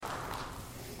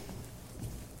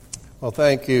Well,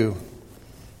 thank you.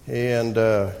 And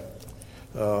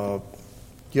you'll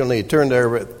need to turn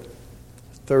there at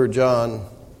 3 John.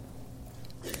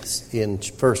 In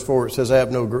verse 4, it says, I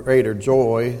have no greater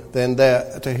joy than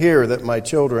that to hear that my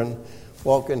children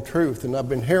walk in truth. And I've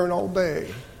been hearing all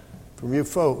day from you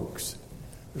folks.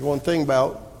 There's one thing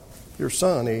about your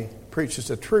son, he preaches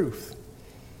the truth.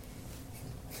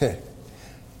 I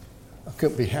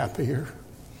couldn't be happier.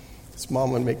 His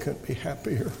mom and me couldn't be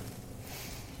happier.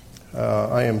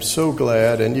 I am so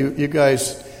glad, and you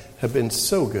guys have been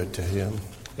so good to him.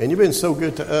 And you've been so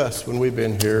good to us when we've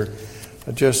been here.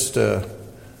 I just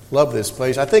love this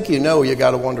place. I think you know you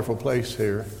got a wonderful place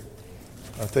here.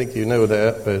 I think you know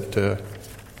that, but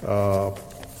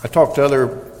I talk to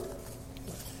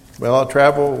I'll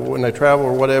travel, when I travel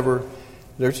or whatever,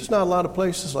 there's just not a lot of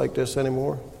places like this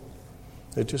anymore.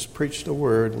 They just preach the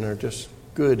word, and they're just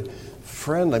good,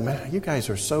 friendly. Man, you guys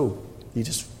are you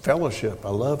just fellowship. I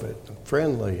love it.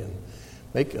 Friendly and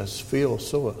make us feel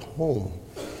so at home.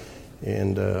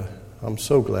 And I'm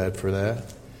so glad for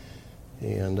that.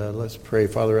 And let's pray.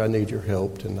 Father, I need your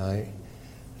help tonight.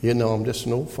 You know, I'm just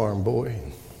an old farm boy.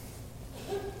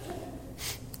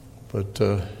 But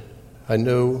I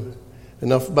know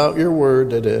enough about your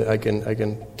word that I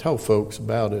can tell folks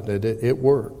about it, that it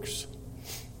works.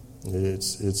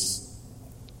 There's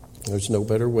no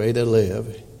better way to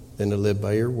live than to live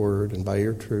by your word and by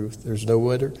your truth. There's no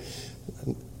other.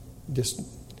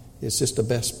 It's just the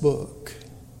best book.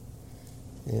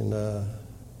 And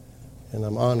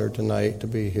I'm honored tonight to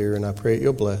be here, and I pray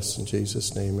you'll bless in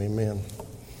Jesus' name. Amen.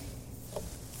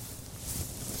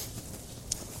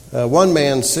 One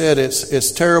man said,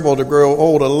 it's terrible to grow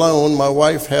old alone. My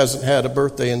wife hasn't had a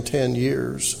birthday in 10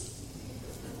 years.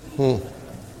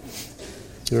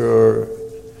 You're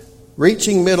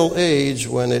reaching middle age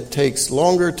when it takes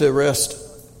longer to rest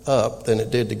up than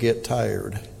it did to get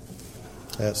tired.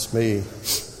 That's me.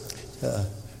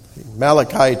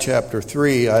 Malachi chapter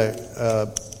 3,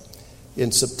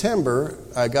 in September,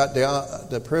 I got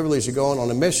the privilege of going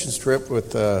on a missions trip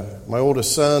with my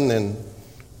oldest son and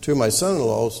two of my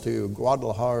son-in-laws to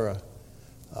Guadalajara,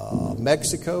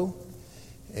 Mexico.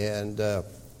 And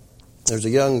there's a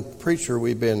young preacher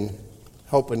we've been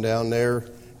helping down there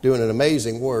doing an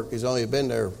amazing work. He's only been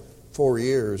there 4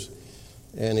 years,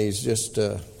 and he's just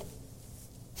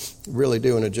really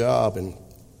doing a job. And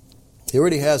he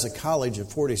already has a college of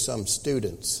 40-some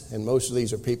students, and most of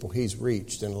these are people he's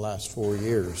reached in the last 4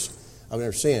 years. I've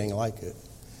never seen anything like it.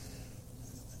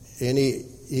 And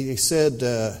he said,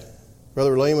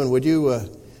 Brother Lehman, would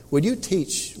you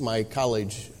teach my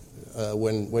college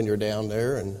when you're down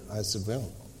there? And I said,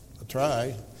 well, I'll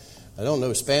try. I don't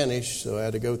know Spanish, so I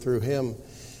had to go through him.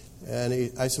 And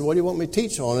I said, what do you want me to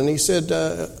teach on? And he said,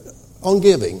 on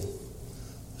giving.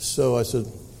 So I said,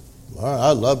 all right,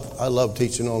 I love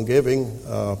teaching on giving.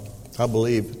 I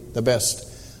believe the best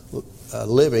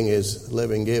living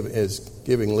is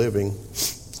giving living.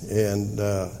 And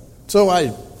so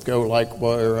I go like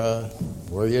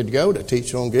where you'd go to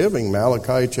teach on giving,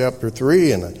 Malachi chapter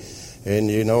 3. And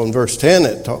you know, in verse 10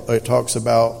 it talks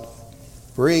about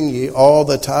bring ye all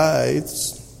the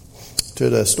tithes to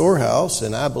the storehouse.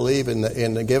 And I believe in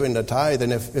the giving the tithe.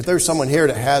 And if there's someone here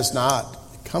that has not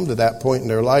come to that point in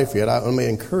their life yet, let me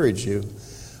encourage you.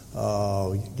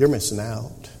 You're missing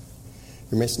out.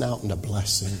 You're missing out on the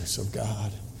blessings of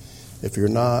God. If you're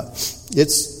not,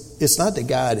 it's not that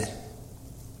God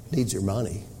needs your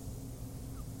money.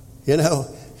 You know,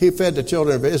 he fed the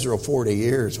children of Israel 40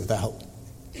 years without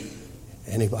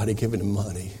anybody giving him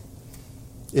money.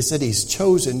 It's that he's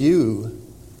chosen you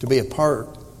to be a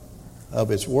part of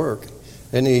his work.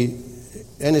 And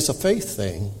it's a faith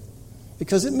thing.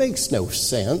 Because it makes no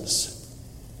sense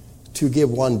to give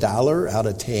 $1 out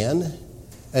of 10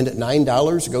 and that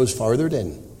 $9 goes farther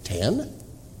than 10.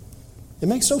 It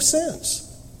makes no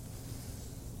sense.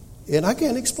 And I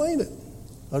can't explain it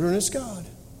other than it's God.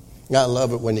 I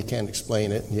love it when you can't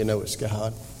explain it and you know it's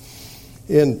God.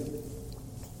 And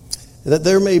that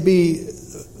there may be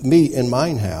meat in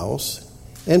mine house,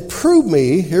 and prove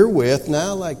me herewith.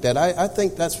 Now, like that, I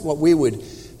think that's what we would,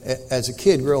 as a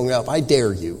kid growing up, I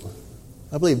dare you.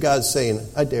 I believe God's saying,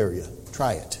 I dare you.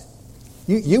 Try it.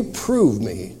 You prove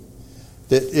me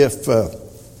that if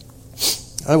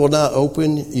I will not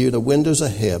open you the windows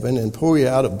of heaven and pour you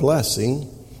out a blessing,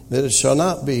 that it shall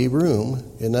not be room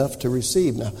enough to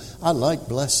receive. Now, I like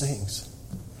blessings.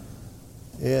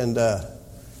 And I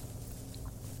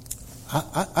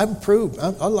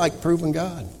like proving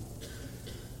God.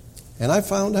 And I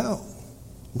found out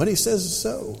what he says is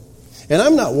so. And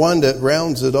I'm not one that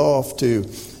rounds it off to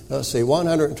let's see,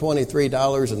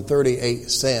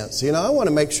 $123.38. You know, I want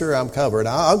to make sure I'm covered.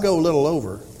 I'll go a little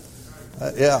over.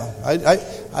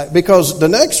 Because the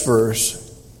next verse,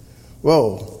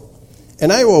 whoa,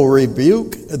 and I will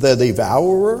rebuke the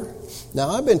devourer. Now,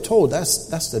 I've been told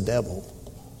that's the devil.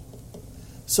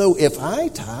 So if I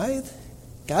tithe,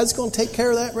 God's going to take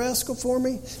care of that rascal for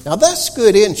me? Now, that's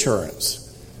good insurance.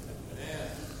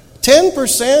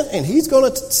 10%, and he's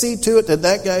going to see to it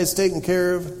that guy's taken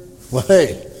care of. Well,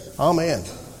 hey, amen.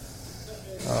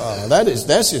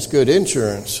 That's just good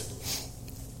insurance.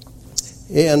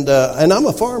 And I'm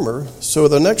a farmer, so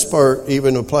the next part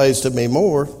even applies to me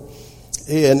more.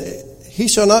 And he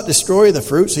shall not destroy the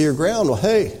fruits of your ground. Well,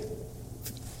 hey,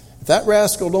 if that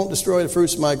rascal don't destroy the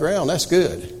fruits of my ground, that's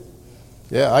good.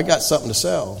 Yeah, I got something to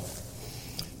sell.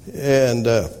 And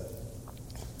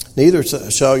neither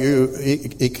shall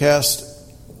he cast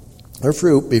her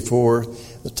fruit before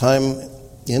the time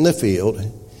in the field,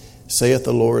 saith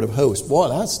the Lord of hosts. Boy,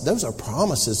 those are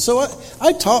promises. So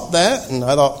I taught that, and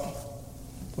I thought,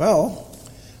 well,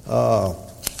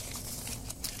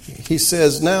 he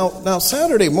says, now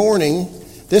Saturday morning,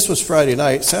 this was Friday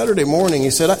night, Saturday morning, he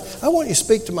said, I want you to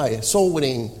speak to my soul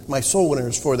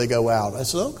winners before they go out. I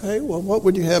said, okay, well, what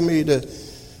would you have me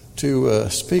to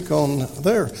speak on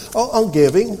there? Oh, on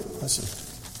giving. I said,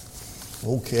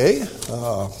 okay,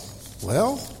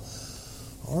 well,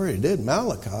 I already did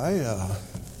Malachi.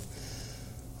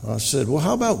 I said, well,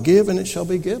 how about give and it shall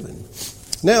be given?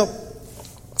 Now,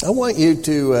 I want you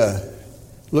to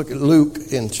look at Luke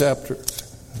in chapter,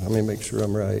 let me make sure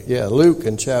I'm right. Yeah, Luke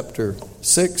in chapter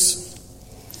 6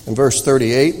 and verse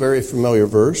 38, very familiar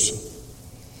verse.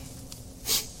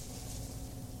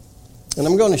 And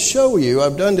I'm going to show you,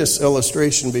 I've done this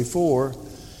illustration before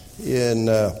in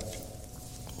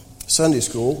Sunday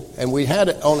school, and we had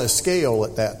it on a scale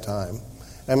at that time.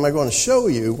 And I'm going to show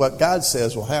you what God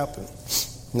says will happen.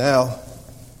 Now,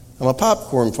 I'm a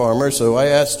popcorn farmer, so I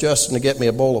asked Justin to get me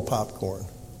a bowl of popcorn.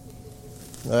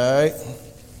 All right?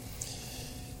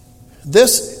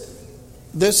 This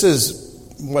is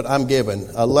what I'm given,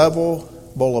 a level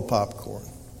bowl of popcorn.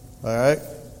 All right?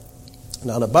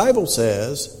 Now, the Bible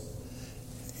says,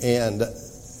 and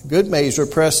good measure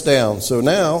pressed down. So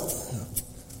now,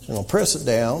 I'm going to press it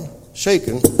down,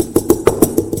 shaking.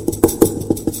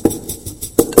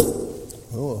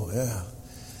 Oh, yeah.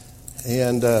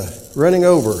 And running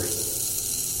over.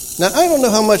 Now, I don't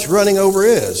know how much running over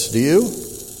is. Do you?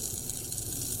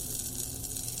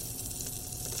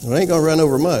 Well, I ain't going to run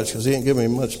over much because he ain't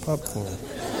giving me much popcorn.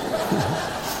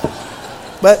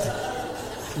 But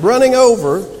running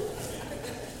over.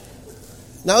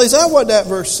 Now, is that what that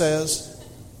verse says?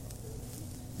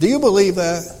 Do you believe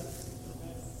that?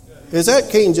 Is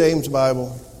that King James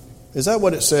Bible? Is that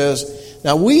what it says?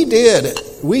 Now, we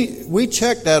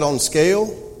checked that on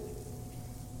scale,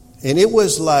 and it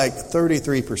was like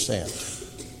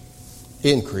 33%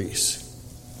 increase.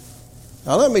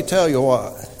 Now, let me tell you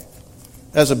what.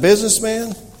 As a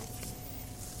businessman,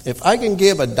 if I can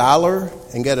give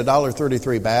 $1 and get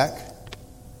 $1.33 back,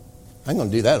 I'm going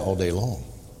to do that all day long.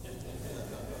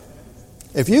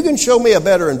 If you can show me a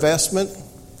better investment,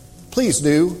 please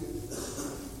do,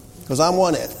 because I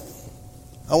want it.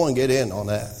 I want to get in on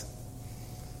that.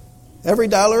 Every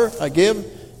dollar I give,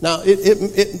 now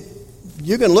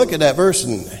you can look at that verse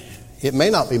and it may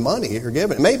not be money you're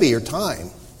giving. It may be your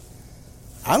time.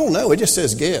 I don't know. It just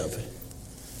says give.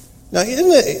 Now,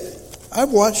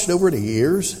 I've watched over the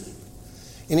years,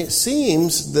 and it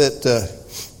seems that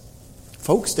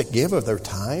folks that give of their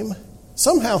time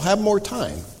somehow have more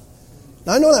time.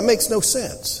 Now, I know that makes no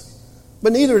sense,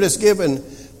 but neither does giving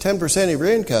 10% of your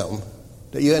income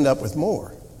that you end up with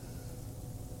more.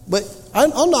 But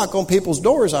I'll knock on people's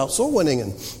doors out soul winning,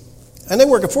 and they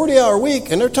work a 40-hour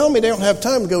week, and they're telling me they don't have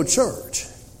time to go to church.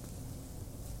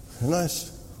 And I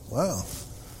said, wow,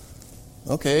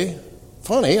 okay.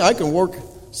 Funny, I can work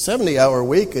 70-hour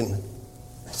week and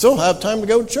still have time to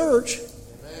go to church.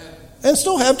 Amen. And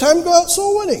still have time to go out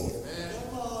soul winning. Amen.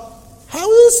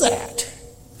 How is that?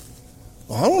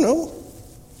 Well,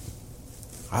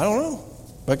 I don't know.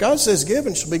 But God says give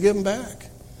and shall be given back.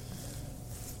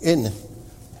 And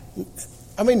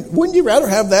I mean, wouldn't you rather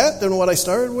have that than what I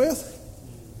started with?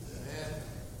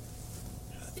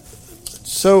 Amen.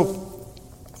 So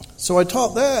I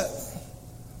taught that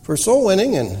for soul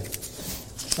winning, and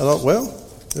I thought, well,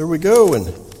 there we go. And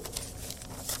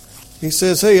he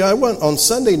says, hey, I want on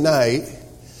Sunday night,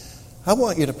 I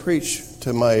want you to preach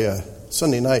to my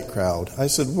Sunday night crowd. I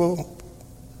said, well,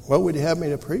 what would you have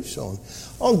me to preach on?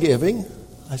 On giving.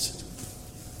 I said,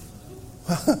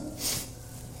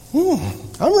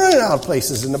 I'm running out of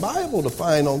places in the Bible to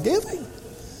find on giving.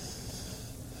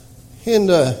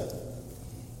 And I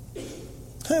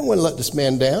don't want to let this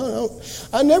man down.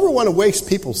 I never want to waste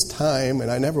people's time,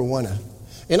 and I never want to.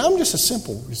 And I'm just a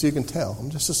simple, as you can tell, I'm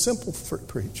just a simple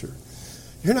preacher.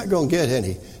 You're not going to get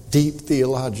any deep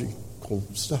theological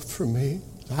stuff from me.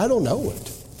 I don't know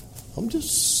it. I'm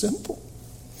just simple.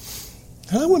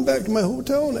 And I went back to my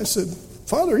hotel and I said,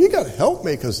 Father, you got to help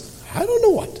me because I don't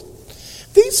know what.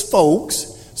 These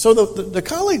folks, so the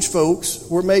college folks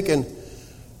were making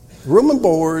room and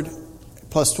board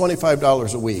plus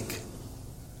 $25 a week.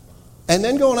 And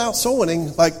then going out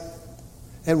sewing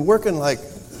and working like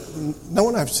no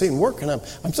one I've seen working. I'm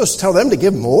supposed to tell them to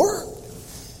give more?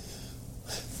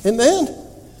 And then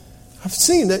I've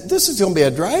seen that this is going to be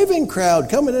a driving crowd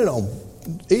coming in on,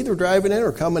 either driving in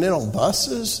or coming in on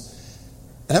buses.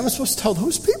 And I'm supposed to tell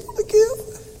those people to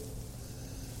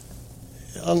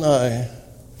give? And I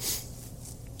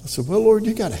said, well, Lord,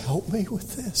 you got to help me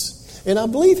with this. And I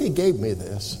believe he gave me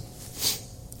this.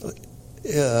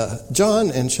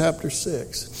 John in chapter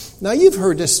 6. Now, you've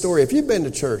heard this story. If you've been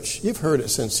to church, you've heard it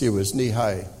since you was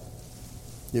knee-high.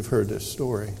 You've heard this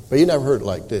story. But you never heard it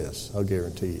like this, I'll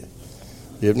guarantee you.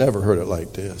 You've never heard it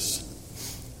like this.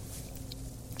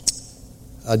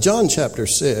 John chapter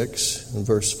 6 and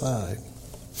verse 5.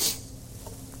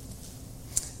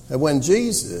 And when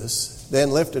Jesus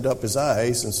then lifted up his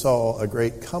eyes and saw a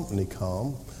great company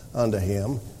come unto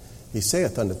him, he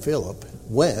saith unto Philip,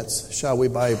 Whence shall we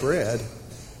buy bread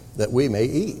that we may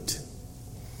eat?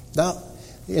 Now,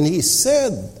 and he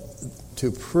said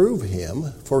to prove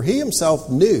him, for he himself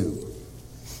knew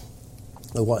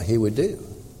what he would do.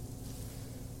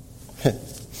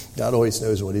 God always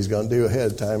knows what he's going to do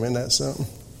ahead of time. Isn't that something?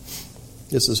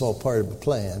 This is all part of the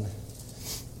plan.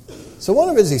 So one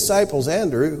of his disciples,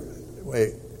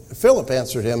 Philip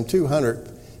answered him, 200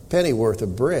 pennyworth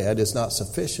of bread is not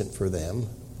sufficient for them,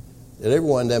 that every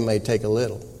one of them may take a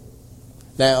little.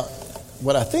 Now,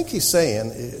 what I think he's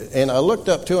saying, and I looked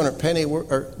up 200 penny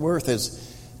worth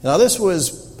is, now this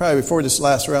was probably before this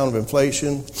last round of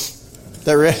inflation.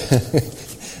 They're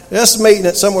estimating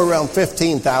it somewhere around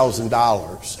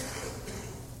 $15,000.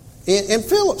 And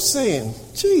Philip's saying,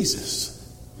 Jesus,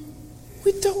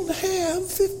 we don't have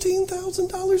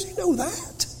 $15,000. You know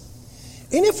that.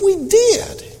 And if we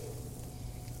did,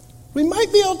 we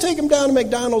might be able to take them down to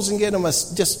McDonald's and get them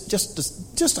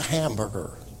just a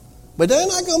hamburger. But they're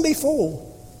not going to be full.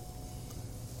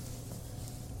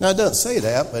 Now, it doesn't say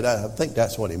that, but I think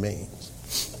that's what he means.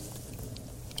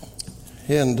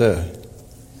 And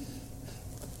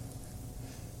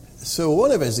so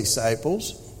one of his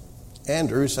disciples,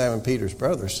 Andrew, Simon Peter's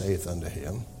brother, saith unto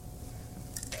him,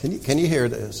 can you hear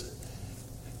this?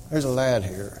 There's a lad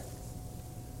here.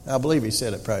 I believe he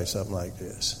said it probably something like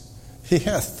this. He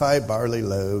hath 5 barley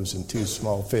loaves and 2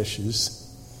 small fishes.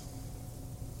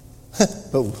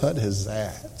 But what is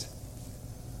that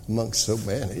amongst so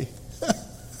many?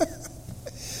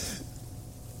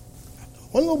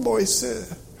 One little boy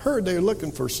heard they were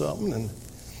looking for something and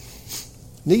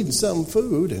needing some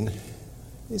food. And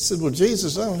he said, well,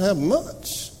 Jesus, I don't have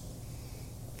much.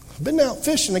 I've been out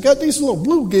fishing. I got these little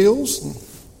bluegills.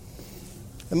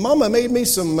 And Mama made me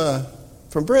some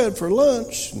bread for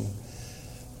lunch. And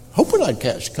hoping I'd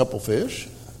catch a couple fish.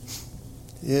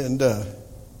 And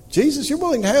Jesus, you're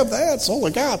willing to have that. It's all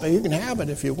I got, but you can have it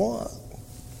if you want.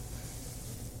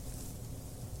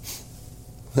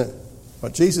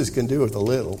 What Jesus can do with a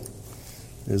little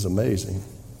is amazing.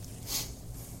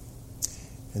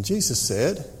 And Jesus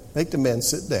said, make the men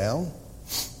sit down.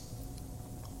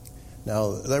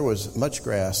 Now, there was much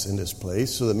grass in this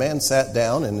place, so the men sat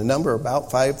down, and the number about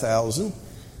 5,000.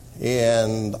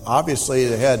 And obviously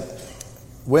they had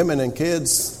women and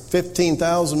kids,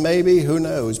 15,000 maybe, who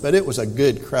knows. But it was a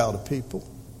good crowd of people.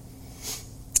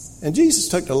 And Jesus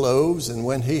took the loaves, and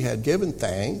when he had given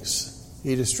thanks,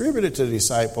 he distributed to the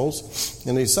disciples,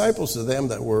 and the disciples to them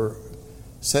that were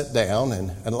set down,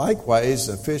 and likewise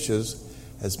the fishes,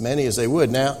 as many as they would.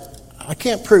 Now, I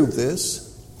can't prove this,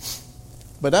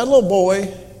 but that little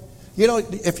boy, you know,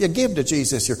 if you give to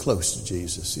Jesus, you're close to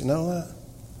Jesus. You know that?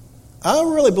 I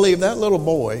really believe that little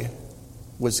boy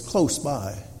was close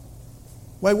by.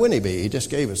 Why wouldn't he be? He just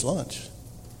gave his lunch.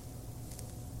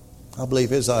 I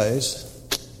believe his eyes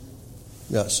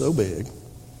got so big.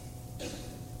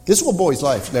 This little boy's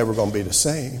life's never going to be the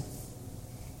same.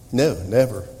 No,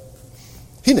 never.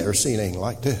 He never seen anything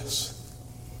like this.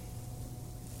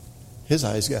 His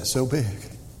eyes got so big.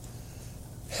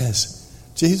 As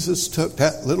Jesus took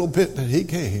that little bit that he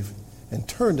gave and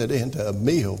turned it into a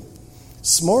meal.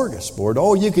 Smorgasbord,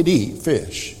 all you could eat,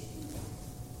 fish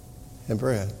and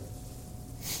bread.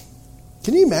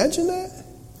 Can you imagine that?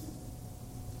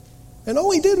 And all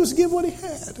he did was give what he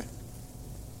had.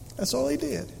 That's all he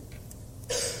did.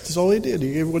 That's all he did.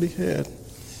 He gave what he had.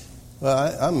 Well,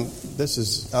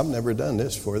 I've never done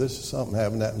this before. This is something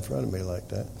having that in front of me like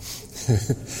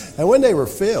that. And when they were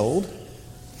filled,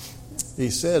 he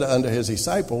said unto his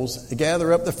disciples,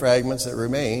 gather up the fragments that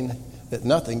remain, that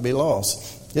nothing be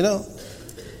lost. You know,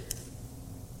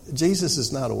 Jesus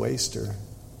is not a waster.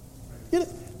 You know,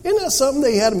 isn't that something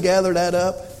they had him gather that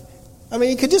up? I mean,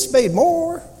 he could just made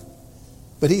more.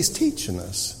 But he's teaching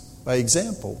us by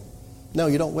example. No,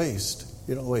 you don't waste.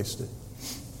 You don't waste it.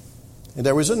 And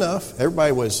there was enough.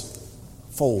 Everybody was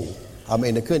full. I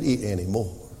mean, they couldn't eat any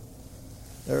more.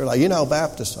 They were like, you know how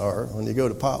Baptists are when you go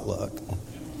to potluck.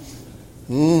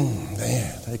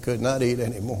 Man, they could not eat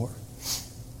any more.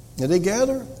 And they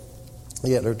gathered.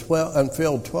 Yet there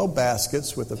filled 12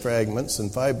 baskets with the fragments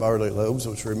and 5 barley loaves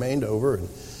which remained over, and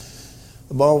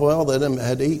above all that them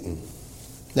had eaten.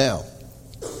 Now,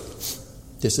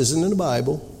 this isn't in the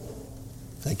Bible.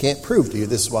 I can't prove to you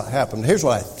this is what happened. Here's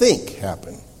what I think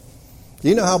happened. Do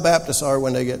you know how Baptists are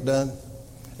when they get done?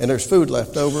 And there's food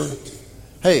left over.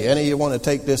 Hey, any of you want to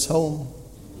take this home?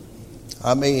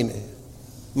 I mean,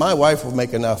 my wife will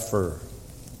make enough for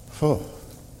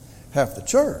half the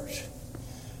church.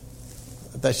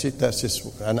 That's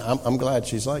just, and I'm glad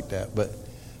she's like that. But,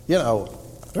 you know,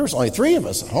 there's only 3 of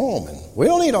us at home, and we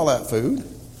don't eat all that food.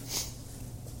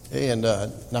 And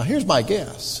now here's my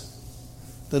guess.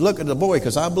 They look at the boy,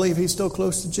 because I believe he's still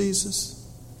close to Jesus.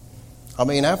 I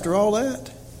mean, after all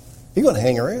that, he's going to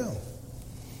hang around.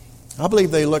 I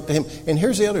believe they looked at him. And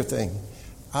here's the other thing.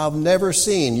 I've never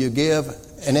seen you give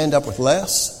and end up with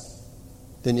less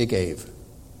than you gave.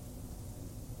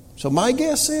 So my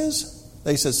guess is,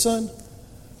 they said, son,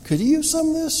 could you use some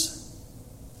of this?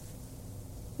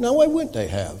 Now, why wouldn't they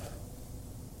have?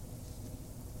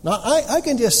 Now, I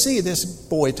can just see this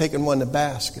boy taking one of the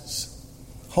baskets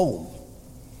home.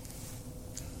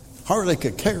 Hardly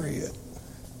could carry it.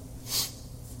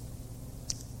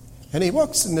 And he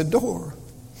walks in the door.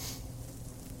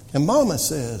 And Mama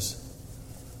says,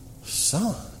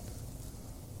 son,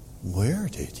 where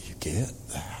did you get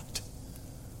that?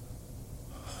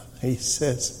 He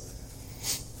says,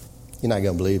 you're not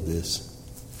going to believe this.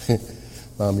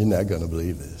 Mom, you're not going to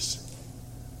believe this.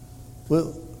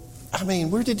 Well, I mean,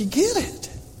 where did you get it?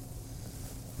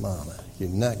 Mama, you're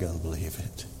not going to believe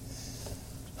it.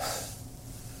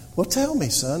 Well, tell me,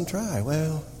 son, try.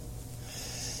 Well,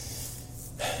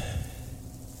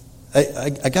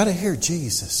 I got to hear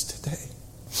Jesus today.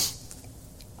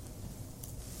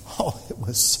 Oh, it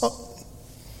was something.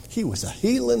 He was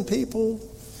healing people,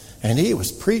 and he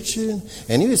was preaching,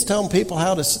 and he was telling people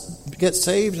how to get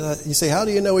saved. You say, how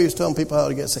do you know he was telling people how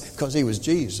to get saved? Because he was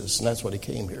Jesus, and that's what he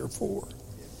came here for.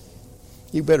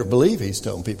 You better believe he's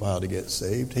telling people how to get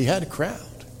saved. He had a crowd.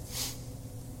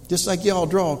 Just like y'all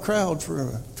draw a crowd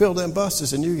for fill them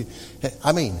buses, and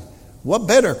what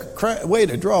better way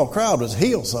to draw a crowd was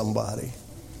heal somebody?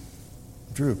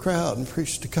 Drew a crowd and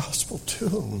preached the gospel to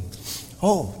them.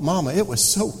 Oh, Mama, it was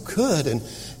so good. And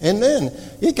then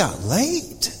it got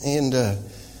late, and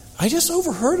I just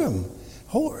overheard him,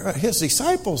 his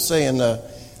disciples saying,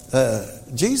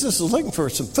 Jesus is looking for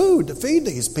some food to feed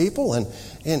these people. And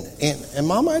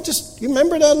Mama, you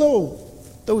remember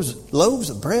those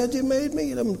loaves of bread you made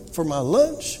me for my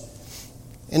lunch?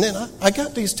 And then I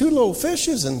got these 2 little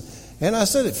fishes, and I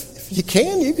said, if you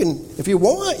can, if you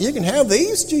want, you can have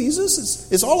these,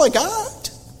 Jesus. It's all I got.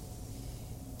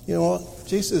 You know what?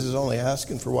 Jesus is only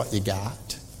asking for what you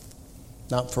got,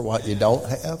 not for what you don't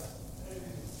have.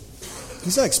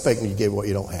 He's not expecting you to give what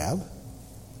you don't have.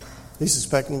 He's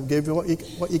expecting to give you what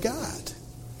you got.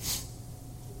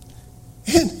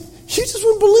 And you just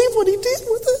wouldn't believe what he did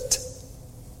with it.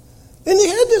 And he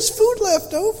had this food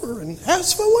left over and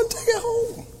asked if I want to take it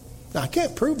home. Now, I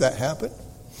can't prove that happened.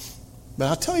 But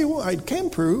I'll tell you what I can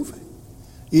prove.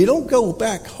 You don't go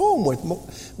back home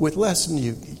with less than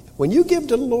you. When you give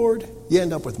to the Lord, you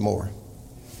end up with more.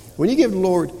 When you give to the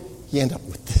Lord, you end up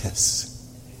with this.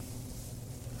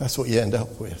 That's what you end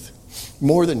up with.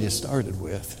 More than you started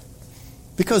with.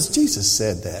 Because Jesus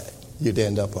said that you'd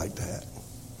end up like that.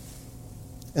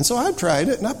 And so I tried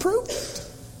it and I proved it.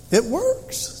 It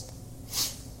works.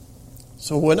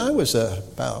 So when I was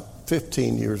about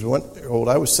 15 years old,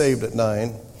 I was saved at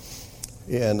 9.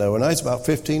 And when I was about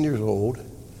 15 years old,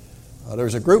 there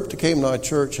was a group that came to our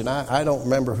church, and I don't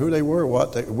remember who they were,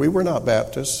 we were not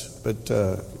Baptists, but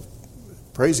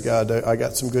praise God, I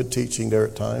got some good teaching there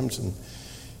at times,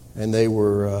 and they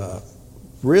were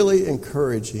really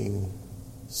encouraging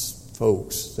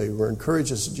folks. They were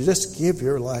encouraging us to just give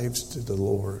your lives to the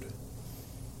Lord.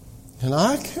 And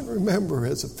I can remember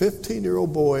as a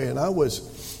 15-year-old boy, and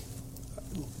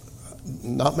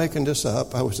not making this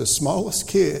up, I was the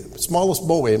smallest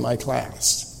boy in my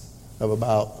class of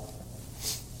about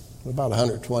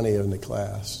 120 in the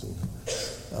class. And,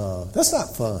 that's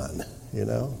not fun, you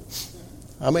know.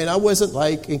 I mean, I wasn't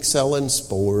like excelling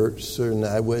sports, and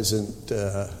I wasn't.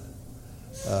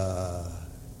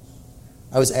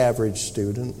 I was average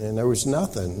student, and there was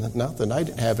nothing. I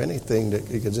didn't have anything that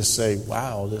you could just say,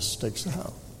 "Wow, this sticks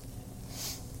out."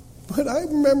 But I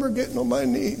remember getting on my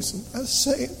knees and I was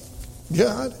saying,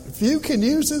 God, if you can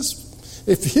use this,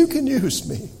 if you can use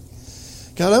me,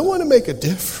 God, I want to make a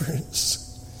difference.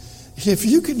 If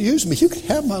you can use me, you can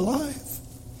have my life.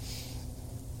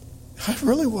 I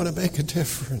really want to make a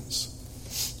difference.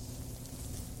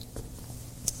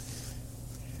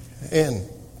 And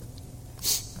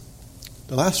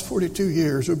the last 42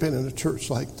 years we've been in a church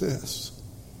like this.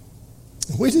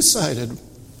 And we decided,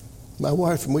 my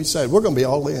wife and we decided, we're going to be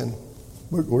all in.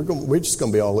 We're just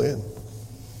going to be all in.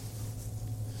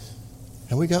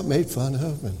 And we got made fun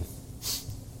of and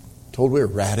told we were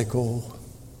radical.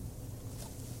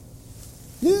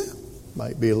 Yeah,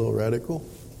 might be a little radical.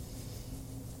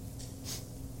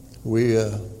 We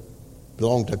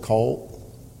belonged to a cult.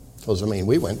 Because,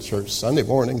 we went to church Sunday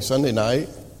morning, Sunday night,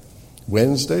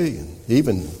 Wednesday, and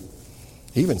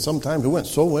even sometimes we went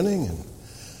soul winning.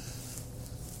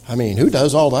 And who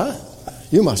does all that?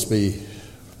 You must be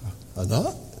a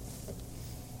nut.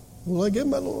 Well, I gave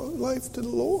my life to the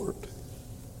Lord.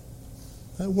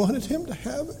 I wanted Him to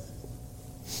have it.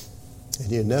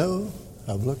 And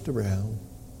I've looked around,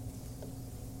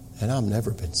 and I've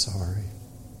never been sorry.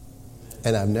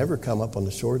 And I've never come up on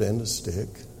the short end of the stick.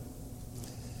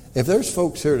 If there's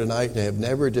folks here tonight that have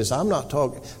never I'm not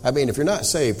talking, if you're not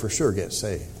saved, for sure get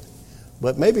saved.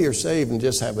 But maybe you're saved and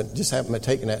just haven't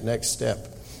taken that next step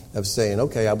of saying,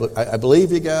 okay, I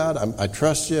believe you, God. I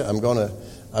trust you. I'm going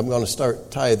to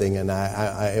start tithing, and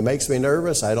it makes me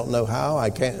nervous. I don't know how. I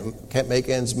can't make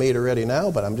ends meet already now,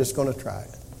 but I'm just going to try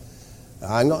it.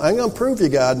 I'm going to prove you,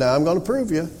 God. Now I'm going to prove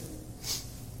you.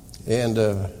 And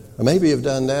maybe you've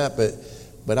done that,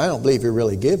 but I don't believe you're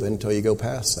really giving until you go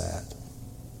past that.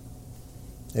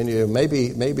 And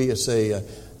maybe you say,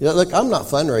 look, I'm not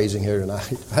fundraising here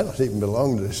tonight. I don't even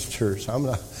belong to this church.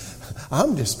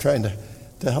 I'm just trying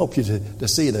to help you to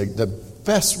see the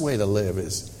best way to live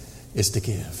is to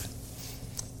give.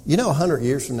 100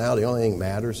 years from now, the only thing that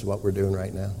matters is what we're doing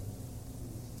right now.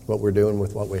 What we're doing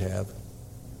with what we have.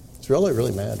 It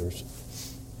really matters.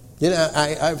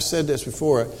 I've said this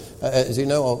before. As you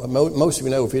know, most of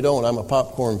you know, if you don't, I'm a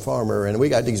popcorn farmer, and we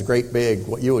got these great big,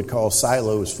 what you would call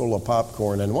silos full of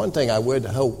popcorn. And one thing I would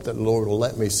hope that the Lord will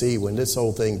let me see when this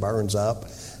whole thing burns up,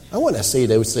 I want to see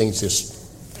those things just,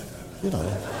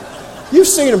 You've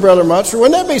seen them, Brother Munster.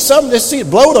 Wouldn't that be something to see it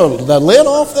blow the lid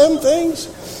off them things?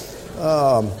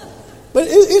 But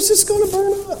it's just going to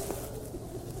burn up.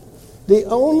 The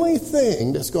only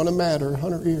thing that's going to matter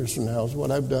 100 years from now is what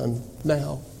I've done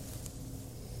now.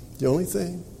 The only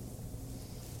thing.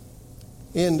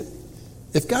 And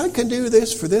if God can do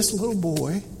this for this little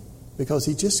boy, because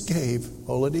he just gave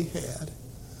all that he had,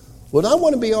 well, I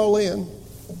want to be all in.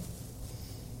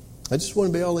 I just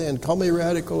want to be all in. Call me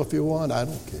radical if you want. I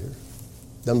don't care.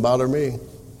 Doesn't bother me.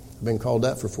 I've been called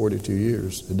that for 42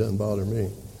 years. It doesn't bother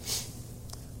me.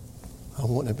 I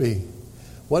want to be.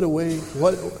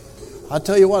 I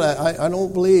tell you what, I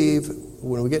don't believe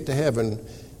when we get to heaven,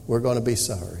 we're going to be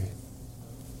sorry.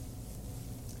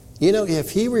 If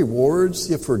He rewards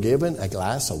you for giving a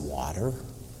glass of water,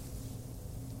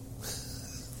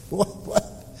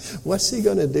 what's He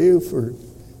going to do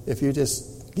if you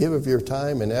just give of your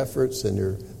time and efforts and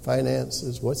your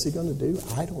finances? What's He going to do?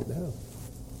 I don't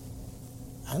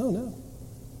know.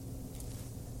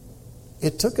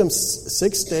 It took Him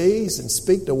 6 days and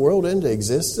speak the world into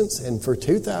existence, and for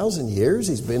 2,000 years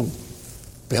He's been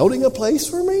building a place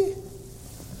for me?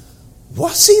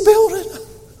 What's He building?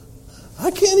 I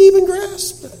can't even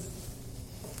grasp it.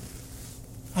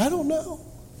 I don't know.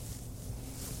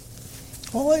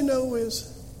 All I know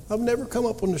is I've never come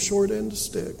up on the short end of the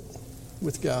stick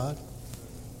with God.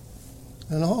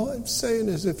 And all I'm saying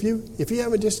is if you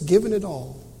haven't just given it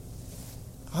all,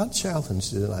 I'll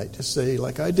challenge you tonight to say,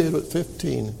 like I did at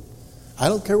 15, I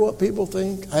don't care what people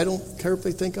think. I don't care if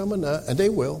they think I'm a nut, and they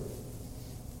will.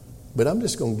 But I'm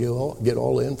just going to get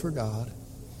all in for God.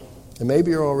 And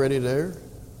maybe you're already there.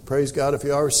 Praise God if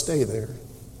you are, stay there.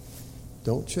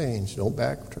 Don't change. Don't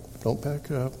back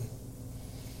up.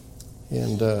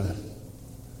 And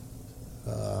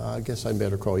I guess I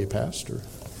better call you Pastor.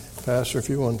 Pastor, if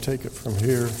you want to take it from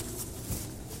here.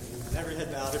 Every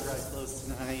head bowed, every eye closed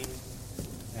tonight.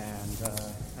 And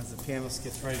as the pianist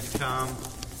gets ready to come,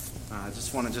 I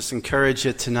just want to encourage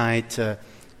you tonight to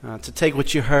take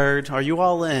what you heard. Are you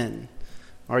all in?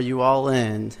 Are you all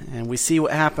in? And we see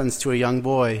what happens to a young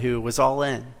boy who was all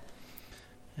in.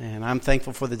 And I'm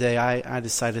thankful for the day I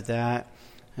decided that.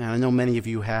 And I know many of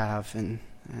you have. And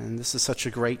this is such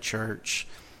a great church.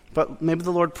 But maybe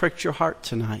the Lord pricked your heart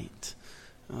tonight.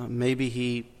 Maybe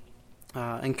He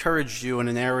encouraged you in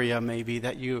an area maybe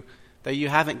that you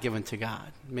haven't given to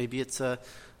God. Maybe it's a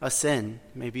sin.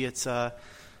 Maybe it's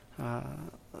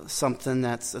something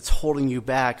that's holding you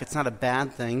back. It's not a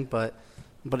bad thing, but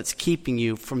it's keeping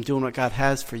you from doing what God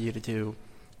has for you to do.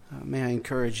 May I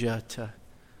encourage you to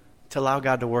allow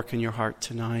God to work in your heart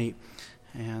tonight.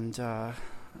 And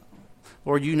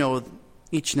Lord, you know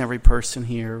each and every person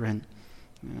here, and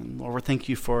Lord, we thank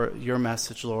you for your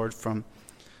message, Lord, from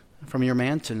your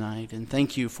man tonight, and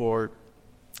thank you for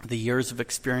the years of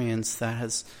experience that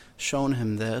has shown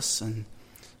him this, and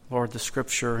Lord, the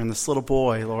scripture and this little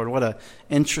boy, Lord, what an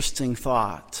interesting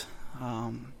thought,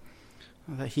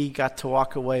 that he got to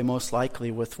walk away most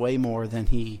likely with way more than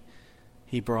he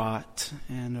brought.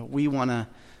 And we want to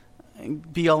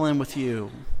be all in with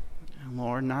you, and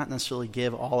Lord, not necessarily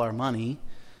give all our money,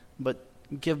 but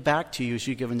give back to you as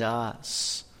you've given to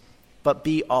us. But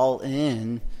be all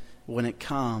in when it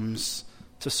comes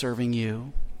to serving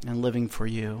you and living for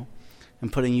you,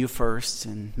 and putting you first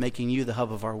and making you the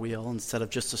hub of our wheel instead of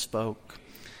just a spoke.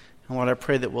 And Lord, I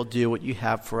pray that we'll do what you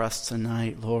have for us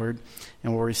tonight, Lord,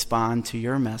 and we'll respond to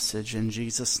your message in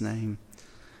Jesus' name.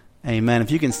 Amen. If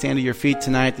you can stand to your feet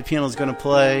tonight, the piano is going to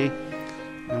play,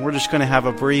 and we're just going to have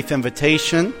a brief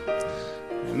invitation.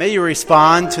 And may you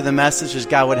respond to the message as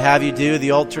God would have you do.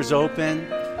 The altar's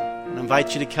open. I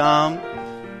invite you to come.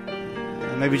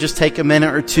 And maybe just take a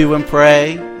minute or two and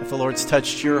pray if the Lord's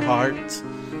touched your heart.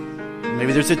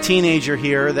 Maybe there's a teenager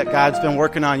here that God's been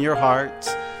working on your heart.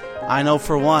 I know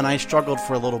for one, I struggled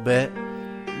for a little bit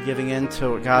giving in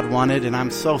to what God wanted, and I'm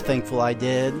so thankful I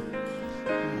did.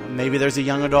 Maybe there's a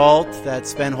young adult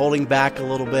that's been holding back a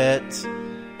little bit.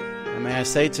 And may I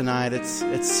say tonight,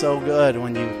 it's so good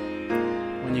when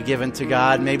you give in to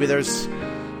God. Maybe there's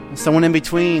someone in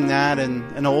between that and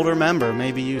an older member.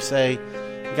 Maybe you say,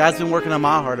 God's been working on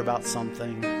my heart about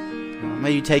something.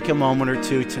 May you take a moment or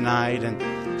two tonight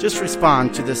and just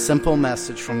respond to this simple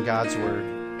message from God's Word.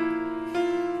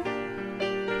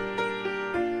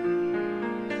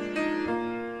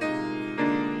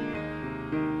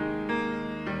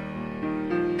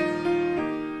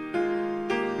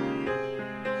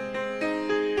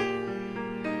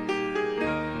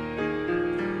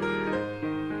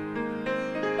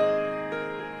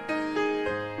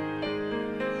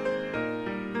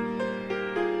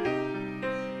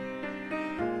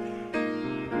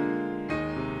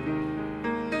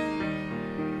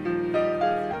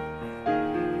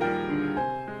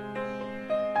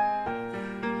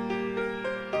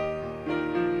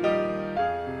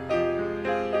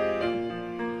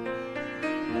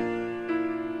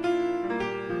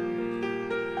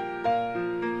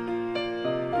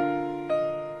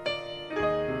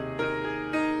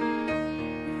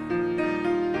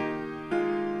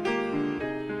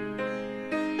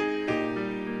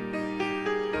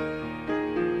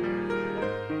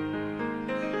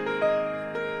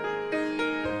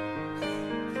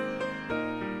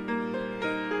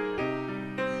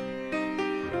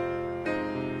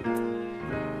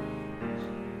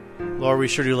 Lord, we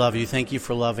sure do love you. Thank you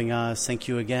for loving us. Thank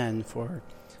you again for,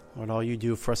 Lord, all you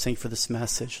do for us. Thank you for this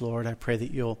message, Lord. I pray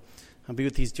that you'll be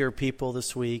with these dear people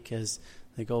this week as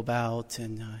they go about,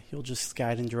 and you'll just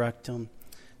guide and direct them.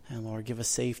 And, Lord, give us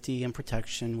safety and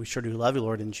protection. We sure do love you,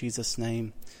 Lord, in Jesus'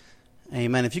 name.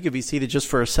 Amen. If you could be seated just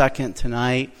for a second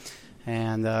tonight,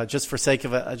 and just for sake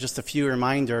of just a few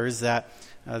reminders that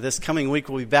this coming week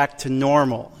we'll be back to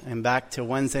normal and back to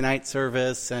Wednesday night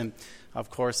service and, of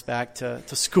course, back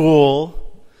to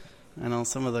school. I know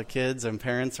some of the kids and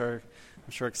parents are,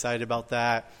 I'm sure, excited about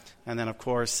that. And then, of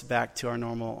course, back to our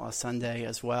normal Sunday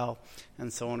as well.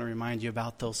 And so I want to remind you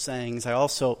about those things. I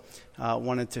also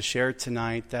wanted to share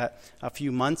tonight that a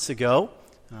few months ago,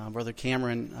 Brother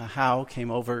Cameron Howe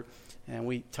came over and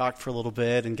we talked for a little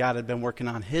bit, and God had been working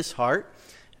on his heart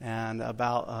and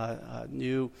about a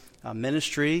new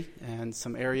ministry and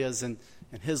some areas in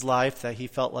his life that he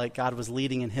felt like God was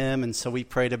leading in him. And so we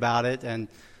prayed about it, and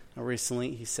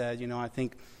recently he said, I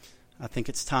think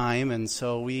it's time. And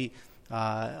so we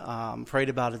prayed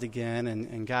about it again,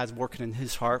 and God's working in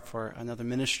his heart for another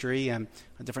ministry and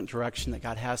a different direction that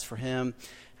God has for him.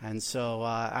 And so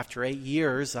after 8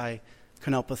 years, I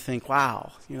couldn't help but think,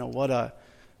 wow, what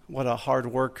a hard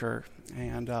worker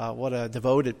and what a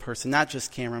devoted person, not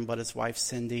just Cameron, but his wife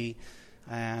Cindy,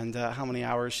 and how many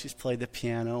hours she's played the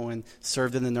piano and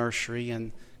served in the nursery.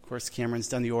 And, of course, Cameron's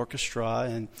done the orchestra,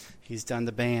 and he's done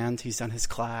the band. He's done his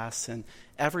class. And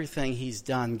everything he's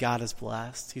done, God has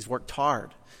blessed. He's worked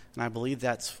hard. And I believe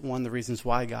that's one of the reasons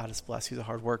why God is blessed. He's a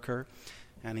hard worker,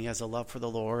 and he has a love for the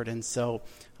Lord. And so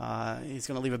he's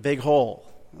going to leave a big hole.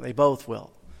 They both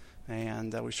will.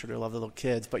 And we sure do love the little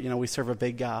kids. But, we serve a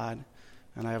big God,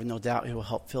 and I have no doubt he will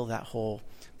help fill that hole.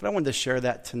 But I wanted to share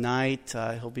that tonight.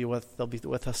 They'll be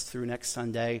with us through next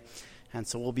Sunday. And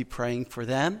so we'll be praying for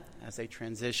them as they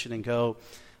transition and go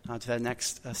to that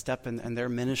next step in their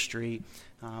ministry.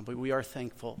 But we are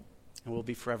thankful, and we'll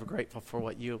be forever grateful for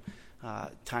what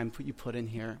time you put in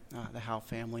here, the Howe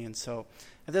family. And so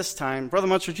at this time, Brother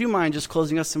Munch, would you mind just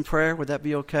closing us in prayer? Would that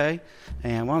be okay?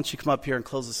 And why don't you come up here and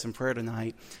close us in prayer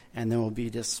tonight, and then we'll be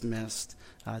dismissed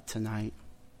tonight.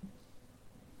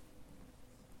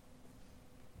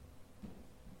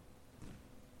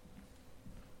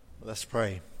 Let's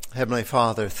pray. Heavenly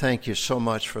Father, thank you so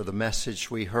much for the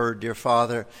message we heard, dear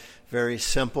Father. Very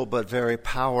simple but very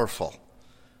powerful.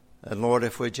 And Lord,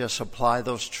 if we just apply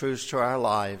those truths to our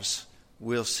lives,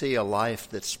 we'll see a life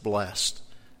that's blessed.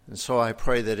 And so I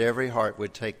pray that every heart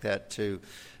would take that to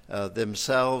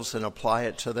themselves and apply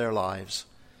it to their lives.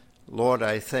 Lord,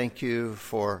 I thank you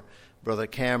for Brother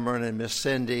Cameron and Miss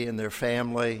Cindy and their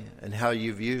family and how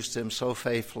you've used them so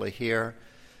faithfully here.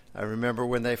 I remember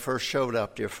when they first showed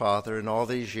up, dear Father, in all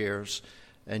these years,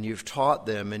 and you've taught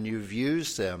them and you've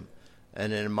used them,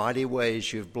 and in mighty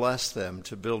ways you've blessed them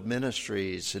to build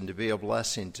ministries and to be a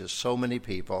blessing to so many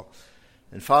people.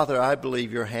 And Father, I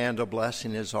believe your hand of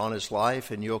blessing is on his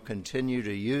life, and you'll continue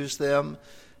to use them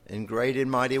in great and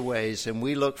mighty ways. And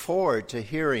we look forward to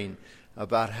hearing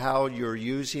about how you're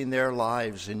using their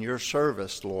lives in your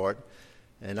service, Lord.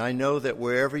 And I know that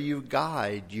wherever you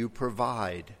guide, you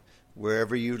provide.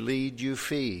 Wherever you lead, you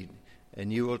feed,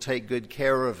 and you will take good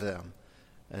care of them.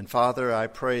 And Father, I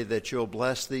pray that you'll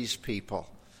bless these people.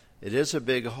 It is a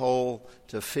big hole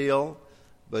to fill,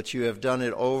 but you have done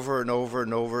it over and over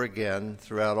and over again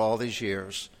throughout all these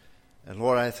years. And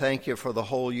Lord, I thank you for the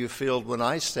hole you filled when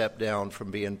I stepped down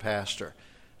from being pastor.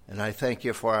 And I thank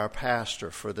you for our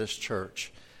pastor for this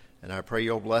church. And I pray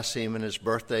you'll bless him in his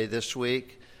birthday this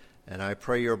week. And I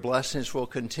pray your blessings will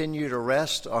continue to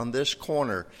rest on this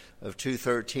corner of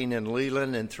 213 in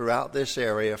Leland and throughout this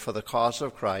area for the cause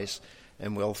of Christ.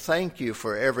 And we'll thank you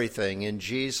for everything. In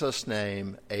Jesus'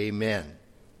 name, amen.